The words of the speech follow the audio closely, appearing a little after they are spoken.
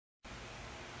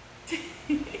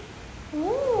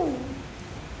Ooh.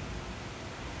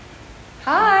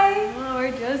 Hi. Oh,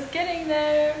 we're just getting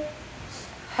there.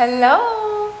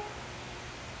 Hello.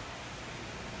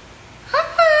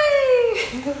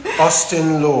 Hi.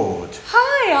 Austin Lord,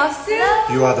 Hi, Austin.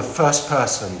 Hello. you are the first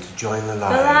person to join the The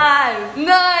live. live.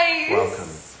 Nice. Welcome.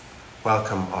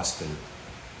 Welcome, Austin.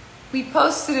 We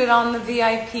posted it on the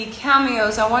VIP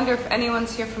Cameos. I wonder if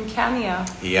anyone's here from Cameo.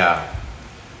 Yeah.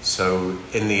 So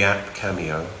in the app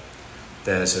Cameo,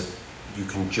 you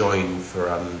can join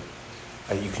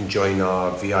you can join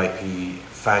our VIP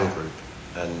fan group,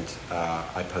 and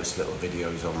I post little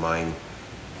videos on mine,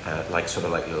 like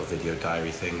little video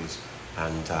diary things,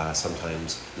 and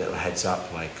sometimes little heads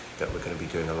up like that we're going to be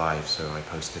doing a live. So I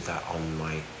posted that on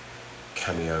my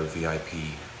Cameo VIP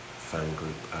fan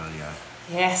group earlier.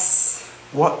 Yes.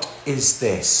 What is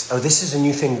this? Oh, this is a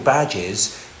new thing,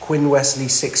 badges. Quinn Wesley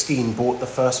 16 bought the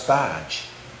first badge.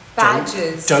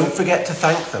 Badges. Don't forget to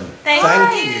thank them.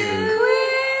 Thank you.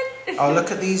 Quinn. Oh,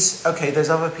 look at these. Okay, there's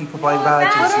other people buying More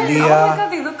badges. badges. Oh my god, Leah,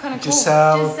 they look kind of cool.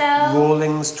 Giselle, Giselle.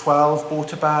 Rawlings 12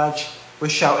 bought a badge. We're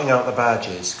shouting out the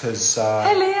badges because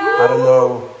Hey, Leah. I don't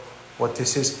know what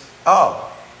this is.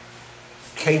 Oh,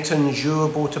 Caton Jour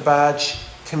bought a badge.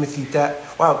 Timothy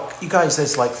Depp. Wow, you guys,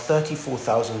 there's like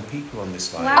 34,000 people on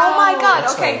this live. Wow. Oh my god,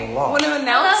 That's okay. a lot. Want to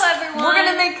announce? Hello, everyone. We're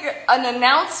going to make an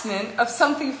announcement of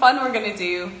something fun we're going to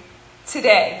do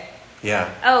today. Yeah,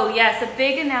 Oh, yes, a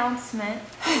big announcement.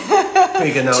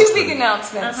 big announcement. Two big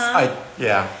announcements.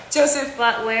 Yeah. Joseph,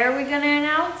 But where are we going to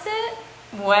announce it?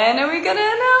 when are we going to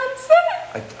announce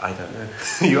it? I don't know.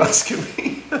 You asking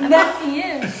me? I'm asking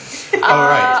you. All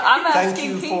right. I'm Thank asking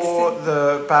you Kingston. for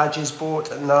the badges bought,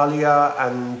 Nalia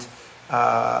and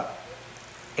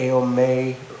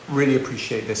Ailmay. Really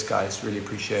appreciate this, guys. Really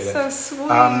appreciate it. So sweet.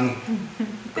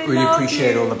 They Really love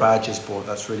appreciate you. all the badges bought.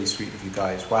 That's really sweet of you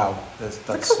guys. Wow. That's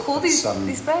Look how cool these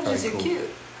very badges are cool. cute.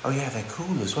 Oh yeah, they're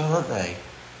cool as well, aren't they?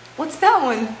 What's that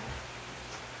one?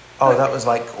 Oh, that was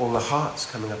like all the hearts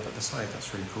coming up at the side.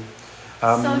 That's really cool.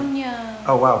 Sonia.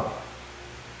 Oh wow.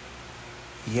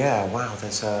 Yeah, wow.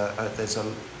 There's a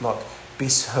lot.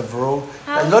 Bishavro.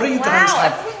 A lot of you guys Wow,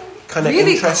 have kind of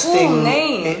really interesting cool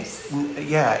names.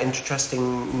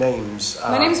 interesting names.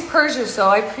 My name's Persia, so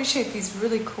I appreciate these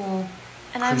really cool.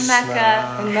 And I'm Krishna.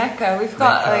 Mecca. And Mecca, we've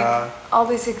got Mecca. like all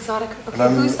these exotic. And Okay,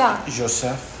 I'm who's that?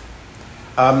 Joseph.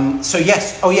 So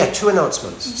yes. Oh yeah. 2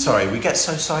 announcements. Sorry, we get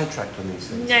so sidetracked on these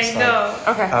things. I It's know.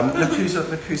 Okay. Look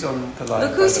who's on the line.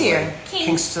 Look who's by the here. way.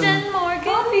 Kingston Morgan.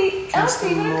 Bobby, Elsie, Kingston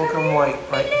you wanna Morgan come in? White,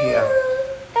 right here.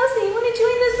 Elsie, you want to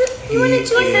join us? You want to He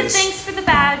join us? is- Thanks for the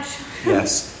badge.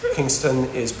 Yes, Kingston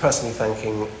is personally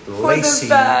thanking For Lacey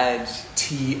the badge.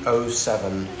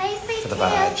 T07 Lacey for the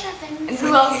badge. And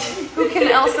who else? Who can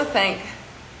Elsa thank?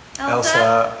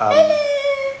 Elsa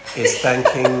is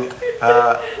thanking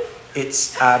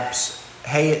It's Abs.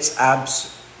 Hey, it's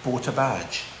Abs bought a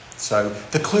badge. So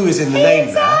the clue is in the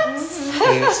name there.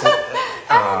 It's,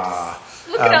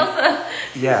 Look at Elsa.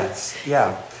 Yes,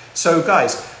 yeah. So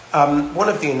guys, one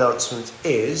of the announcements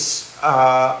is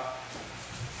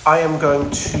I am going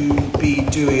to be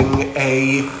doing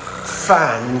a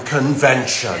fan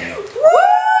convention.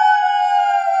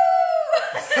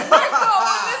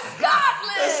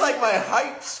 That's like my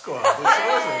hype squad. It's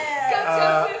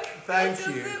awesome. Thank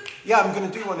you. Yeah, I'm going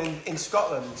to do one in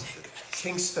Scotland,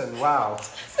 Kingston. Wow.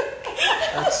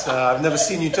 That's, I've never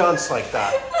seen you dance like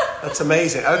that. That's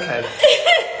amazing. Okay.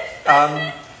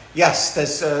 Yes,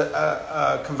 there's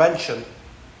a convention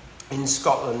in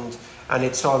Scotland, and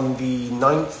it's on the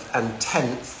 9th and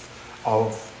 10th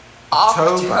of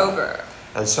October.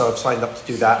 And so I've signed up to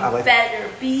do that. And I Better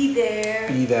be there.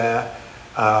 be there.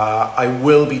 I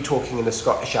will be talking in a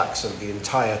Scottish accent the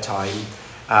entire time.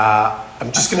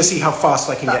 I'm just going to see how fast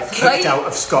I can get That's kicked right. out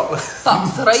of Scotland.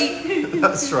 That's right.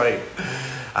 That's right.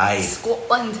 Aye.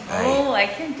 Scotland. Oh, I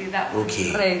can do that.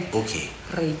 Okay. Right. Okay.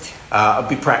 Right. I'll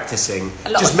be practicing. A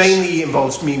lot Just of- mainly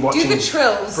involves me watching the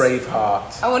trills.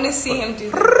 Braveheart. I want to see him do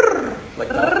that. Like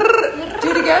that.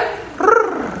 Do it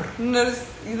again. Notice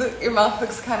your mouth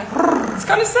looks kind of. It's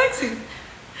kind of sexy. Is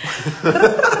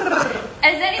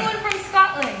anyone from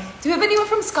Scotland? Do we have anyone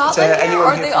from Is Scotland there here, or anyone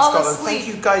are here they from all Scotland? asleep?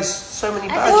 Thank you guys. So many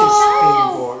I badges know.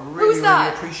 being bought. Who's Really, that?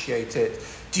 really appreciate it.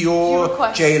 Your Dior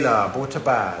request. Jayla bought a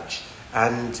badge.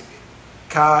 And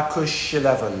Karkush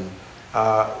 11.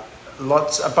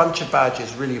 A bunch of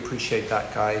badges. Really appreciate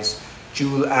that, guys.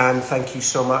 Jewel Ann, thank you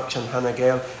so much. And Hannah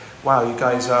Gale. Wow, you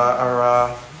guys are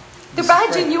They're this is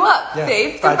badging great. you up, Yeah,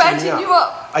 Dave. They're badging you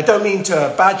up. I don't mean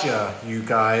to badger you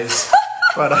guys,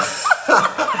 but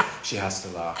she has to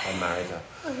laugh. I married her.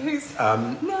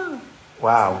 No.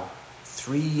 Wow,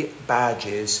 3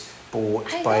 badges.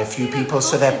 bought I by a don't few see the people,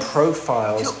 so their comments.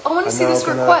 profiles. I want are to see now this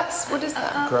gonna request. What is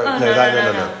that? grow. Oh,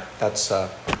 no. That's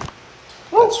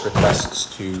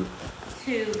requests to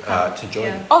join.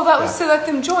 Yeah. Oh, that was to let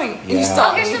them join. Yeah. You Oh,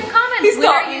 stalked here's me. some comments. He's Where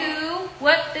are stalking. you?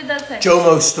 What did that say?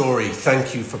 Jomo Story,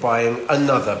 thank you for buying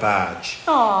another badge.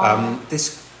 Aw.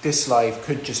 This live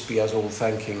could just be us all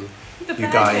thanking The you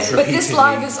badges. guys But repeatedly this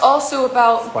live is also for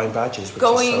about buying badges, which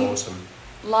going- is so awesome.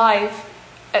 live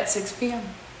at 6 p.m.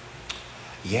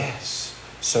 Yes.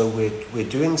 So we're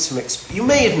doing some. You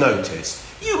may have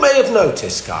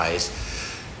noticed, guys,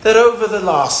 that over the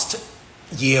last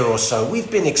year or so, we've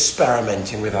been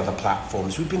experimenting with other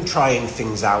platforms. We've been trying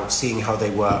things out, seeing how they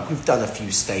work. We've done a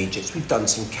few stages. We've done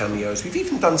some cameos. We've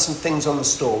even done some things on the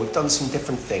store. We've done some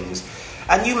different things.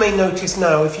 And you may notice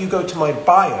now, if you go to my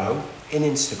bio in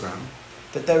Instagram,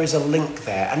 that there is a link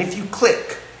there. And if you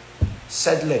click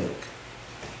said link,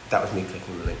 that was me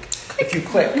clicking the link. If you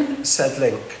click said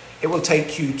link, it will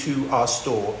take you to our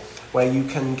store where you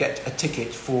can get a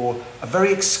ticket for a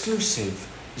very exclusive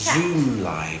Zoom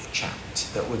live chat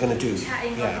that we're going to do.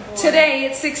 Chatting on the board. Today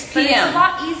at 6 But it's a p.m.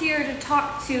 lot easier to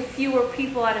talk to fewer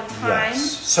people at a time. Yes.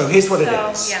 So here's what it So,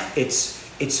 is. yeah.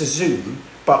 It's a Zoom,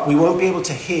 but we won't be able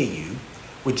to hear you.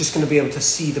 We're just going to be able to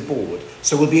see the board.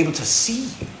 So we'll be able to see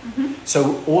you.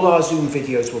 So all our Zoom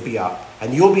videos will be up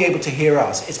and you'll be able to hear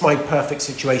us. It's my perfect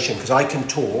situation because I can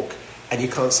talk and you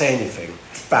can't say anything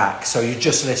back. So you're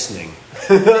just listening.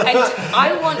 And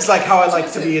I want. It's like how I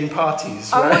like to be in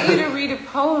parties, I right? want you to read a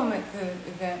poem at the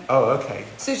event. Oh, okay.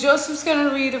 So Joseph's going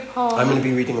to read a poem. I'm going to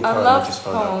be reading a poem. I love just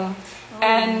found out. poem.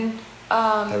 And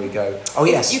There we go. Oh,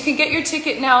 yes. you can get your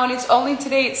ticket now, and it's only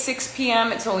today at 6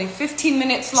 p.m. It's only 15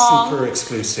 minutes long. Super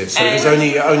exclusive. So And there's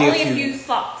only a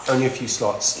slots. few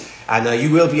slots. And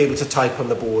you will be able to type on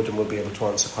the board and we'll be able to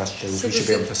answer questions. So we should does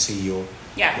be it- able to see your...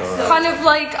 Yeah. your So Kind of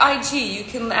like IG, you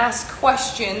can ask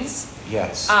questions,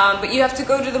 yes. but you have to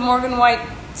go to the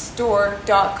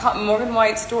morganwhitestore.com.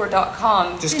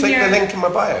 Morganwhitestore.com. Just in click the your- link in my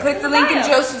bio. Click the link in bio.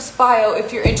 Joseph's bio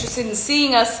if you're interested in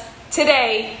seeing us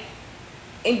today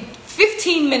in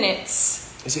 15 minutes.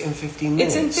 Is it in 15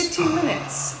 minutes? It's in 15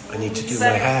 minutes. I need to do my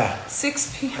Better. hair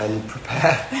 6 p.m. and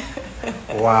prepare.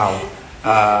 Wow.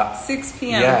 6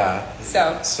 p.m.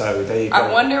 Yeah. So there you go.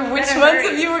 I wonder which Better ones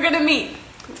hurry. of you are going to meet.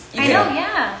 I know,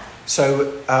 yeah.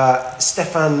 So,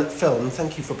 Stefan Film,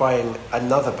 thank you for buying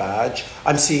another badge.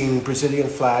 I'm seeing Brazilian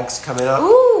flags coming up.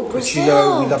 Ooh, which you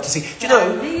know Brazil. we love to see. Do you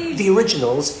know, Brazil. The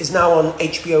Originals is now on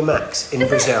HBO Max in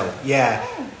Brazil. Yeah,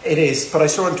 it is. But I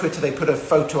saw on Twitter they put a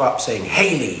photo up saying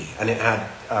Haley, and it had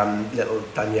little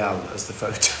Danielle as the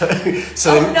photo.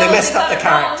 So Oh, they no, messed they up the got it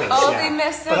wrong. characters. Oh, yeah. they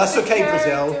messed up But that's the okay,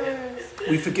 Brazil. characters.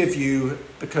 We forgive you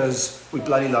because we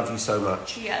bloody love you so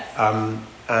much. Yes. And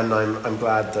I'm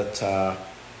glad that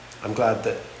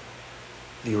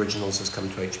The Originals has come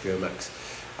to HBO Max.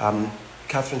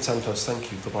 Catherine Santos,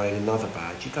 thank you for buying another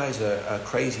badge. You guys are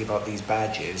crazy about these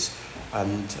badges,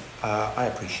 and I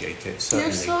appreciate it. Certainly.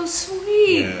 You're so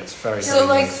sweet. Yeah, it's very. So, very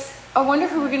like, nice. I wonder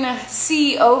who we're going to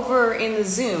see over in the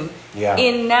Zoom. Yeah.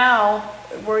 In now,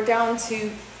 we're down to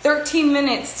 13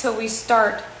 minutes till we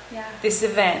start Yeah. this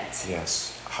event.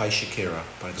 Yes. Hi, Shakira.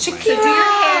 By the So way. do your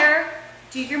hair,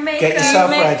 do your makeup. Get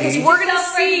yourself ready. Because we're going to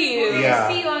Yourself ready. see We're you gonna Yeah.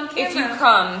 see you on camera. if you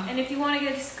come. And if you want to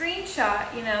get a screenshot,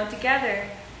 together,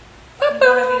 you want to be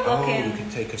Oh, looking. you can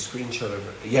take a screenshot of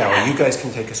it. Yeah, well, you guys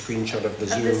can take a screenshot of the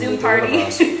Zoom, the Zoom with all of party.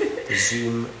 us. The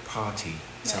Zoom party.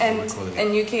 Is that what we're calling it?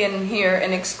 And you can hear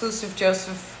an exclusive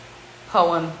Joseph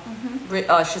poem.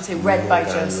 Mm-hmm. I should say read by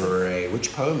Morgan Joseph. Ray.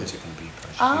 Which poem is it going to be?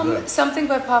 Precious? Do you know? Something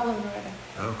by Pablo Neruda.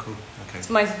 Oh, cool. Okay.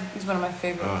 He's one of my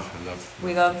favorite. Oh, I love.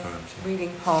 We love poems.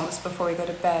 reading poems before we go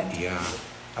to bed. Yeah.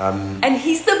 And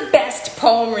he's the best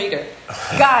poem reader.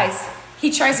 Guys,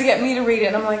 he tries to get me to read it,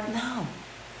 and I'm like, no.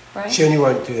 Right? She only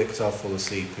won't do it because I'll fall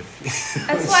asleep. If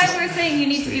That's why we're saying you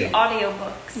need to do Reading.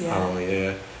 audiobooks. Yeah. Oh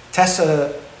yeah.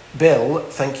 Tessa Bill,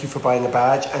 thank you for buying a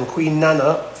badge, and Queen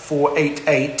Nana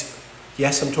 488.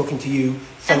 Yes, I'm talking to you.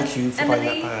 Thank you for buying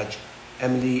that Emily. badge.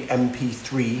 Emily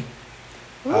MP3.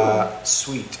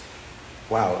 Sweet.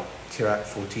 Wow. Tirat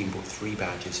 14 bought 3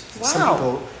 badges. Some Wow.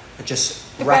 people are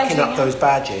just The racking badging up those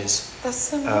badges. That's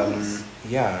so nice.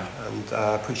 Yeah, and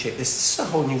I appreciate this. This is a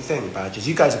whole new thing, badges.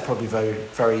 You guys are probably very,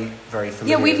 very, very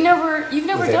familiar. Yeah, you've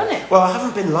never with done it. Well, I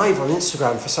haven't been live on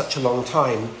Instagram for such a long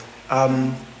time.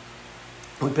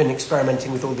 We've been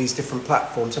experimenting with all these different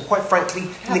platforms and quite frankly,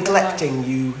 neglecting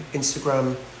you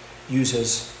Instagram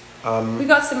users. We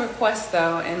got some requests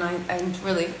though, and I'm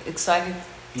really excited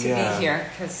to Yeah. be here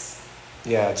because,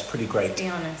 Yeah, it's pretty great. to be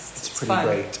honest, It's it's pretty fun.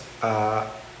 great.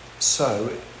 So,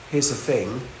 here's the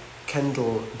thing.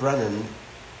 Kendall Brennan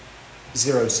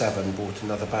 07 bought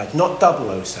another badge. Not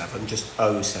 007, just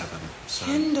 07. So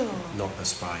Kendall. not the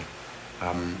spy.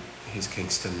 Here's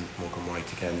Kingston Morgan White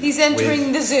again. He's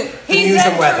entering the Zoom. the He's news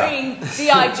and weather. entering the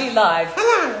IG Live.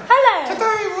 Hello. Hello.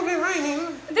 Today will be raining.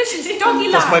 This is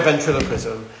Doggy That's my Live.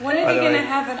 ventriloquism. When are by they the going to way.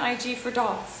 have an IG for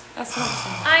dogs? That's not so.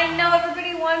 I know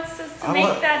everybody wants us to I make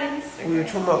want- that Instagram. We were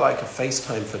talking about like a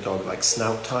FaceTime for dog, like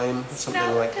snout time or something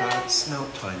Snout like time. that.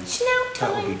 Snout time. Snout That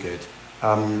would time. be good.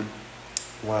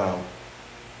 Wow.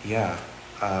 Yeah.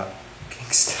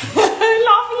 Kingston.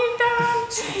 Laughing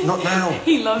down. Not now.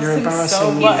 He loves You're him embarrassing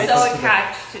so me. much. He's so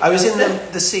attached to I was in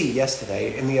Joseph. the sea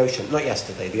yesterday, in the ocean. Not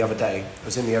yesterday, the other day. I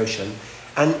was in the ocean.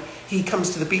 And he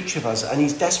comes to the beach with us and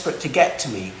he's desperate to get to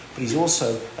me, but he's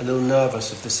also a little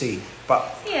nervous of the sea. But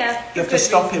Yeah. you have to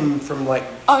stop him from like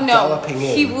Oh no, galloping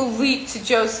in. he will leap to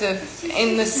Joseph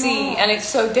in the sea, and it's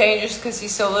so dangerous because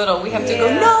he's so little. We have to go,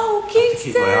 Yeah. no, I have to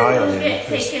keep my eye on Kingston. him Get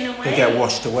because taken away. he'll get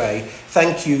washed away.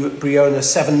 Thank you,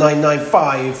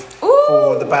 Briona7995 Ooh.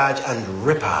 for the badge, and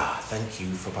Ripper, thank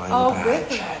you for buying Oh, the badge.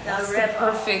 Ripper. That's the Ripper.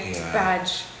 perfect Yeah.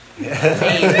 badge.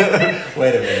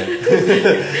 Wait a minute.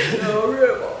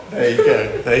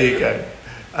 There you go.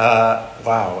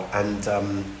 Wow, and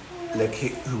look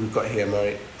who we've got here,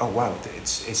 Murray. Oh wow,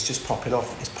 it's just popping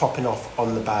off. It's popping off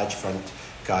on the badge front,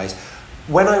 guys.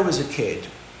 When I was a kid,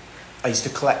 I used to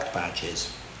collect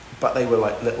badges, but they were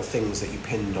like little things that you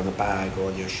pinned on a bag or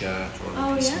on your shirt or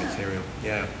on a piece of material.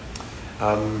 Yeah.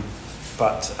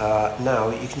 But now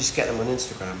you can just get them on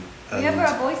Instagram. Were you ever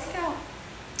a Boy Scout?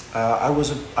 I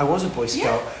was a Boy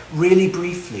Scout really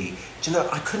briefly. Do you know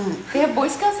I couldn't? They have Boy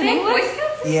Scouts in Boy England?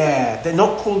 Scouts? Yeah, they're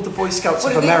not called the Boy Scouts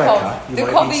What of are they America. called? You They're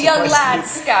might called be the Young surprised.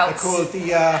 Lads Scouts. They're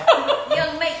called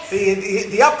Young mates.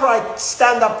 the upright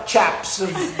stand-up chaps of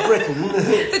Britain.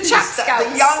 The Chap Scouts.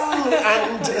 The young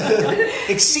and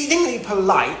exceedingly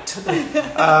polite.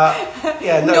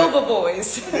 Noble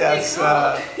Boys. Yes,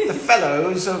 the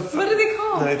fellows of. What are they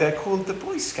called? No, they're called the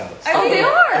Boy Scouts. Oh, they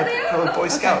are. They're called Boy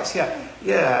Scouts. Yeah.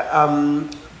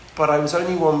 But I was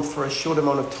only one for a short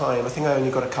amount of time. I think I only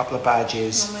got a couple of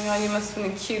badges. Oh my god, you must have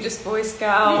been the cutest Boy Did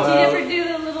Scout. you Well- ever do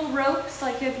the little ropes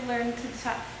like you'd learn to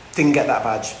tie? Didn't get that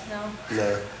badge. No.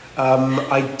 No.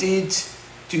 I did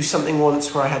do something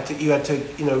once where we went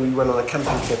on a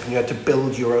camping trip and you had to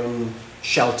build your own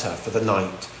shelter for the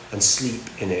night and sleep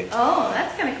in it. Oh,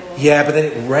 that's kind of cool. Yeah, but then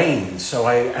it rained, so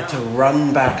I had to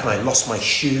run back and I lost my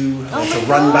shoe. I had to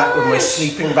run back with my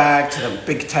sleeping bag to the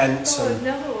big tents. Oh, And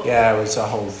no. yeah, it was a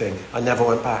whole thing. I never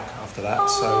went back after that,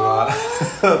 so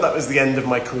that was the end of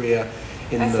my career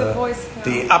in As a Boy Scout.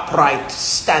 the upright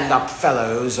stand-up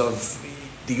fellows of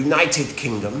the United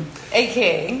Kingdom,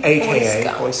 AKA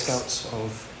Boy Scouts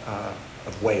of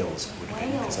Wales, it would have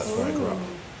been, because that's where I grew up.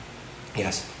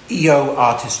 Yes. EO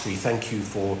Artistry, thank you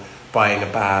for buying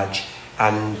a badge.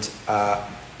 And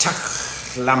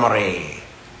Tachlamare,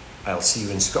 I'll see you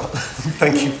in Scotland.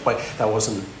 Thank you for buying.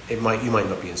 You might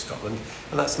not be in Scotland,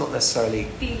 and that's not necessarily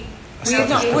a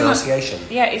Scottish pronunciation.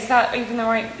 Yeah, is that even the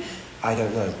right? I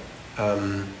don't know.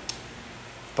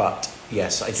 But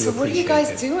yes, I do So appreciate what are you guys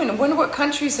it. doing? I wonder what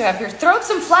countries they have here. Throw up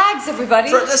some flags,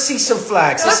 everybody. Let's see some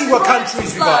flags. Let's see what throw up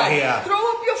countries some we got flags. here.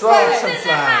 Throw up your Throw up flags. some Who's in the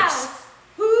flags. house?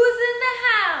 Who's in the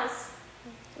house?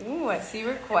 Ooh, I see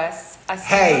requests. I see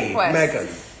Hey, requests. Megan.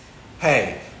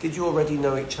 Hey, did you already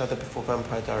know each other before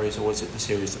Vampire Diaries, or was it the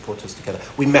series that brought us together?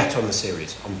 We met on the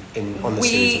series, on the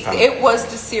series of Vampire It was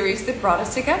Diaries. the series that brought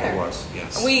us together. It was,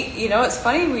 yes. It's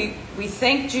funny. We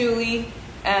thank Julie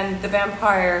and the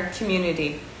vampire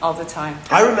community all the time.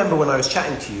 I remember when I was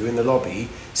chatting to you in the lobby,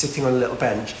 sitting on a little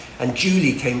bench, and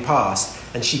Julie came past,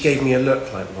 and she gave me a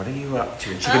look like, "What are you up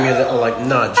to?" And she gave me a little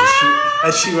nudge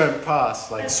as she went past,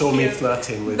 That's saw me cute.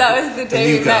 flirting with That was the day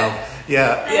new we girl. met.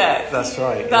 Yeah, Yeah, that's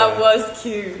right. That yeah. was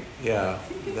cute. Yeah,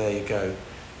 there you go.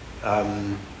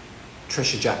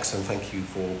 Trisha Jackson, thank you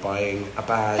for buying a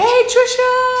badge. Hey,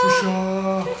 Trisha.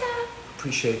 Trisha!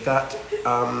 Appreciate that.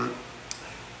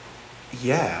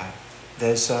 Yeah,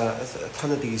 there's a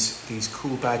ton of these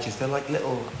cool badges. They're like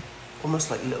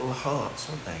almost like little hearts,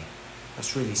 aren't they?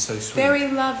 That's really so sweet.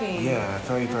 Very loving. Yeah,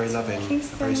 very, very loving.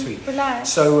 Kingston, Very sweet. relax.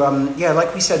 So,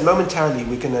 like we said, momentarily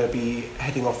we're going to be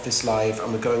heading off this live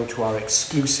and we're going to our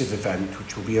exclusive event,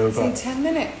 which will be over In 10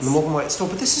 minutes. in the Morgan White store.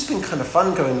 But this has been kind of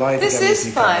fun going live This again is with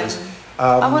you fun. guys.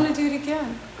 I want to do it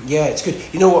again. Yeah, it's good.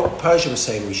 You know what Persia was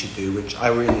saying we should do, which I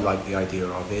really like the idea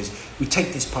of, is we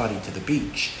take this party to the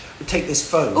beach. take this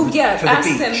phone Oh yeah, to the ask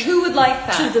beach. them who would like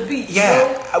that. To the beach.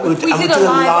 Yeah, I would. If we I would did do a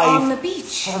live live on the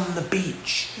beach. From the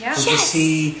beach. Yeah. So you Yes.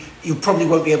 see, you probably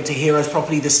won't be able to hear us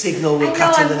properly. The signal will I know,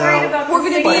 cut in I'm and worried out. about We're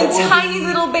going to be in But it will tiny be-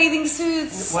 little bathing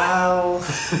suits. Well,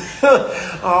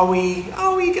 are we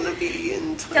going to be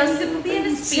in? Joseph will be in a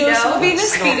Joseph will be in a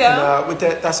It's not speedo. gonna- with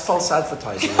that- that's false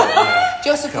advertising. Right there,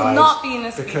 Joseph will guys, not be in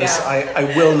a because speedo. I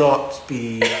will not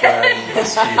be wearing a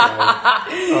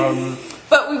speedo.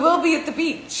 But we will be at the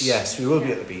beach. Yes, we will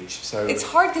be at the beach. So It's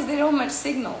hard because they don't have much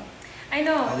signal. I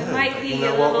know, I it know, might but be you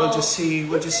know a what? little... We'll just see.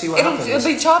 We'll just see what It'll happens.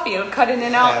 be choppy. It'll cut in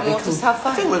and out, Yeah, and it'd we'll be cool. just have I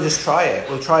fun. think we'll just try it.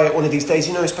 We'll try it one of these days.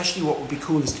 You know, especially what would be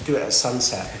cool is to do it at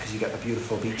sunset because you get the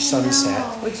beautiful beach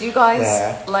sunset. Would you guys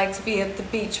There. like to be at the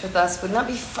beach with us? Wouldn't that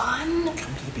be fun?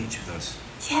 Come to the beach with us.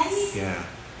 Yes. Yeah.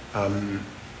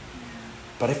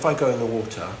 But if I go in the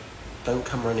water, don't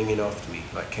come running in after me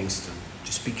like Kingston.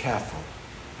 Just be careful,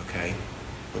 okay?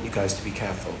 I want you guys to be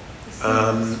careful. The sea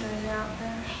monsters out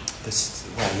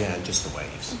there. Just the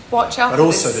waves. Watch out But for the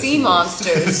also the sea sea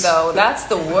monsters, monsters. though. That's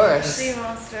the worst. Sea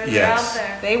monsters are Yes. out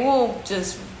there. They will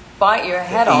just bite your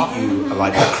head They off. eat you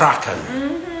like the kraken.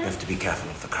 You have to be careful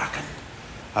of the kraken.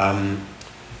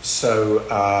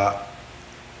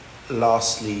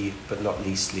 Lastly, but not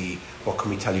leastly, what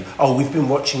can we tell you? Oh, we've been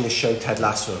watching the show Ted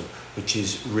Lasso, which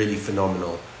is really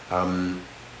phenomenal.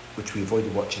 Which we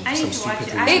avoided watching for I some need to watch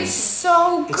stupid it. reason. It's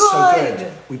so good. It's so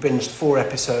good. We binged 4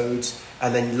 episodes,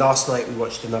 and then last night we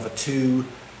watched another 2.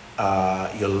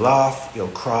 You'll laugh, you'll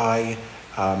cry.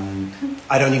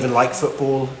 I don't even like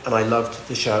football, and I loved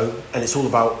the show. And it's all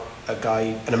about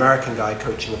an American guy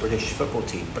coaching a British football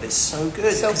team. But it's so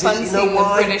good. So 'cause fun you know seeing the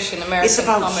why? British and American It's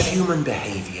about comedy. human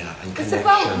behaviour and It's connections.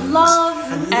 about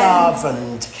love and and- love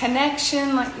and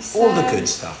Connection, like you said. all the good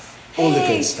stuff. All the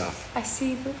Hey, good stuff. I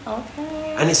see.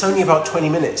 Okay. And it's only about 20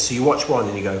 minutes, so you watch one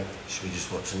and you go, should we just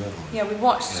watch another one? Yeah, we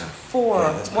watched Yeah. 4. Yeah,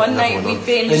 let's put One another night one we on.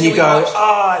 binged. Then you we go,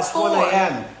 watched it's 4. 1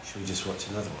 a.m. Should we just watch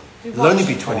another one? We It'll only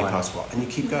be watched 20 4. past what? And you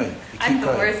keep going. You keep I'm the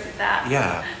going. worst at that.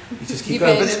 Yeah, you just keep You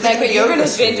going. binge, But it's like, like you're gonna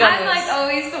yoga binge thing. on I'm like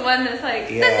always the one that's like,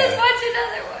 Yeah. let's just watch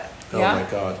another one. Oh Yeah. my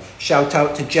God. Shout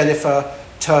out to Jennifer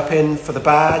Turpin for the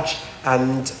badge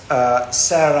and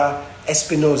Sarah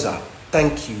Espinoza.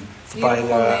 Thank you for buying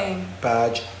Beautiful a name.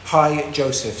 badge. Hi,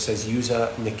 Joseph, says user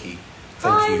Nikki.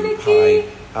 Thank Hi, you. Nikki.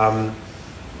 Hi.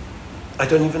 I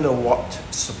don't even know what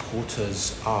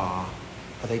supporters are.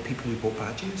 Are they people who bought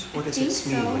badges? What does it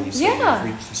think mean so. when you say Yeah.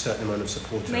 you've reached a certain amount of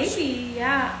supporters? Maybe,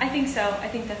 yeah. I think so. I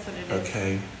think that's what it is.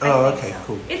 Okay. I Oh, think okay, so.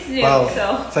 cool. It's new, well,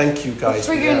 so. thank you guys.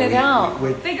 We're figuring it out.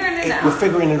 We're Figuring it out. We're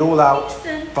figuring it all out,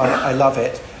 Kingston. but I love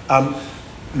it.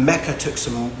 Mecca took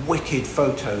some wicked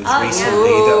photos Oh, recently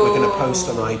yeah. that we're going to post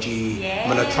on IG. Yeah.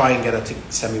 I'm going to try and get her to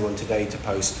send me one today to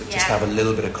post, just to Yeah. have a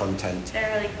little bit of content.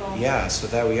 They're really cool. Yeah, so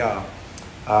there we are.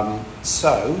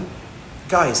 So,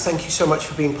 guys, thank you so much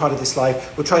for being part of this live.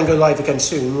 We'll try and go live again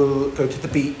soon. We'll go to the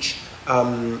beach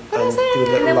and do a And little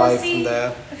then we'll live see from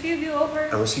there. a few of you over.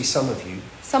 And we'll see some of you.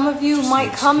 Some of you Just might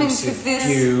an come into exclusive this.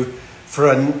 view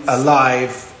for a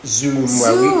live Zoom where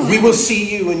Zoom. we will see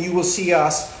you and you will see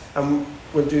us, and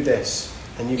we'll do this.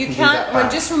 And you You can can't. do that We're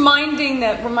back. just remind them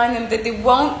that they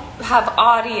won't have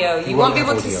audio. You won't be have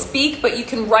able to audio. speak, but you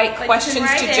can write But you questions can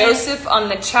write to it. Joseph on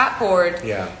the chat board.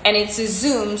 Yeah. And it's a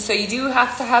Zoom, so you do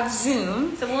have to have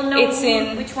Zoom. So we'll know It's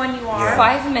in which one you are. Yeah.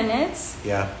 5 minutes.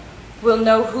 Yeah. We'll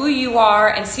know who you are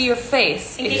and see your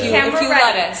face And if get you camera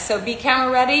let ready. us. So be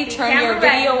camera ready. Be Turn camera your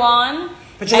video ready. on.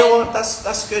 But you know and- what?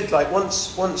 That's good. Like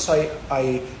once I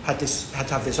had to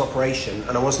have this operation,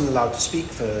 and I wasn't allowed to speak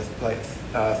for like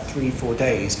 3-4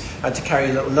 days. I had to carry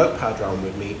a little notepad around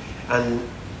with me and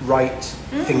write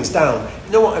things down.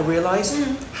 You know what I realised?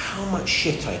 How much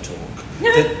shit I talk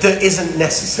that isn't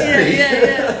necessary.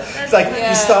 Yeah. It's like Yeah.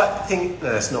 you start thinking,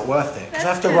 no, it's not worth it because I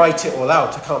have to That's write it all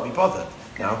out. I can't be bothered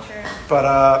now. true. But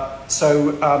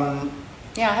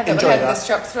Yeah, I had, Enjoy I had that. the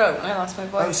strep throat and I lost my I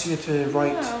voice. used to have to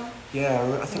write. Oh. Yeah,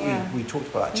 I think Yeah. we talked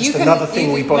about that. You Just couldn't- another thing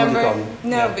you we bonded remember- on.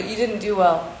 No, Yeah. but you didn't do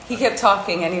well. He kept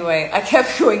talking anyway. I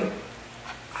kept going.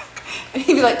 And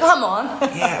he'd be like, come on.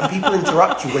 Yeah, and people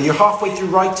interrupt you when you're halfway through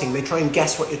writing. They try and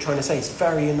guess what you're trying to say. It's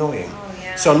very annoying. Oh,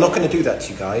 yeah. So I'm not going to do that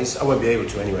to you guys. I won't be able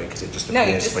to anyway because it just No,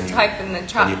 appears you just when you type in the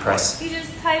chat when you press You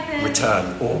just type in.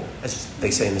 return or, as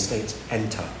they say in the States,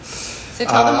 enter. So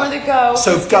tell them where to go.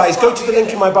 So 'cause guys, guess go what? to the link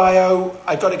in my bio.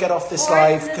 I got to get off this Or in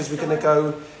live the because we're store. going to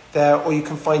go there, or you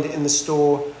can find it in the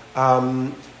store.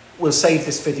 We'll save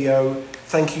this video.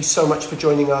 Thank you so much for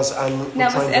joining us, and we'll Now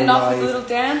try let's and end go off with a live little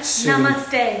dance. soon.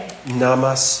 Namaste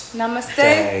Namaste. Namaste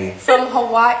Day. from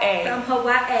Hawaii. from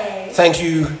Hawaii. Thank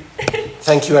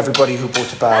you everybody who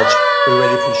bought a badge. We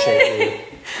really appreciate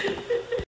you.